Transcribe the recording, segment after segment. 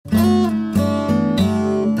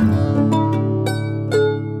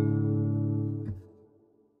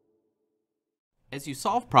As you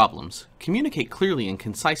solve problems, communicate clearly and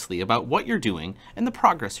concisely about what you're doing and the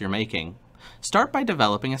progress you're making. Start by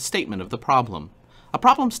developing a statement of the problem. A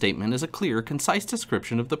problem statement is a clear, concise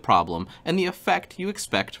description of the problem and the effect you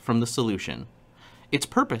expect from the solution. Its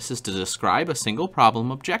purpose is to describe a single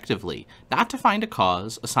problem objectively, not to find a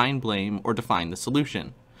cause, assign blame, or define the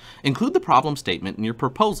solution. Include the problem statement in your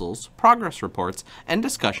proposals, progress reports, and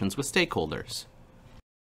discussions with stakeholders.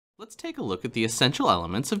 Let's take a look at the essential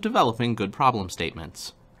elements of developing good problem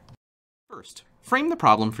statements. First, frame the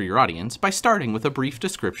problem for your audience by starting with a brief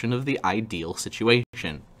description of the ideal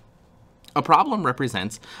situation. A problem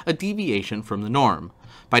represents a deviation from the norm.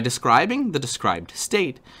 By describing the described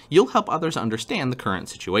state, you'll help others understand the current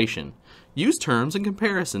situation. Use terms and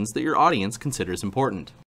comparisons that your audience considers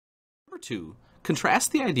important. Number 2,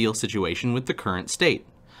 contrast the ideal situation with the current state.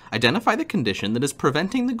 Identify the condition that is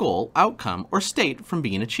preventing the goal, outcome, or state from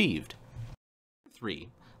being achieved. 3.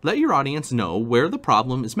 Let your audience know where the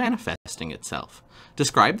problem is manifesting itself.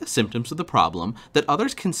 Describe the symptoms of the problem that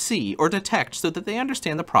others can see or detect so that they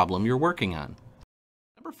understand the problem you're working on.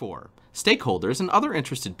 Number 4. Stakeholders and other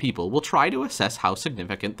interested people will try to assess how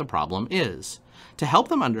significant the problem is. To help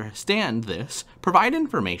them understand this, provide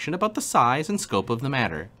information about the size and scope of the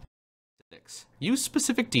matter. 6. Use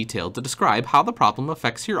specific detail to describe how the problem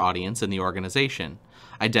affects your audience and the organization.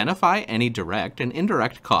 Identify any direct and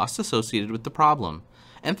indirect costs associated with the problem.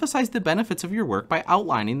 Emphasize the benefits of your work by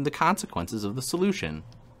outlining the consequences of the solution.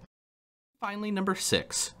 Finally, number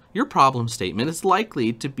 6. Your problem statement is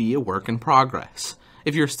likely to be a work in progress.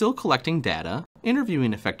 If you're still collecting data,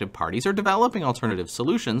 interviewing affected parties, or developing alternative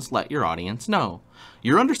solutions, let your audience know.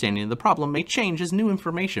 Your understanding of the problem may change as new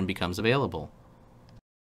information becomes available.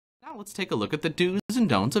 Now let's take a look at the do's and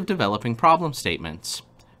don'ts of developing problem statements.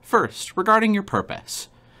 First, regarding your purpose.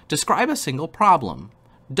 Describe a single problem.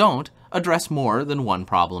 Don't address more than one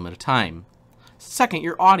problem at a time. Second,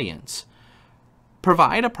 your audience.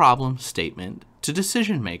 Provide a problem statement to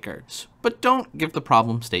decision makers, but don't give the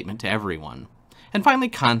problem statement to everyone. And finally,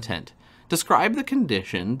 content. Describe the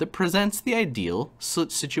condition that presents the ideal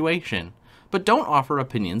situation, but don't offer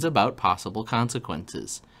opinions about possible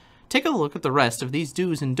consequences. Take a look at the rest of these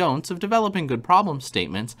do's and don'ts of developing good problem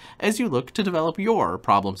statements as you look to develop your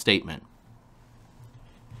problem statement.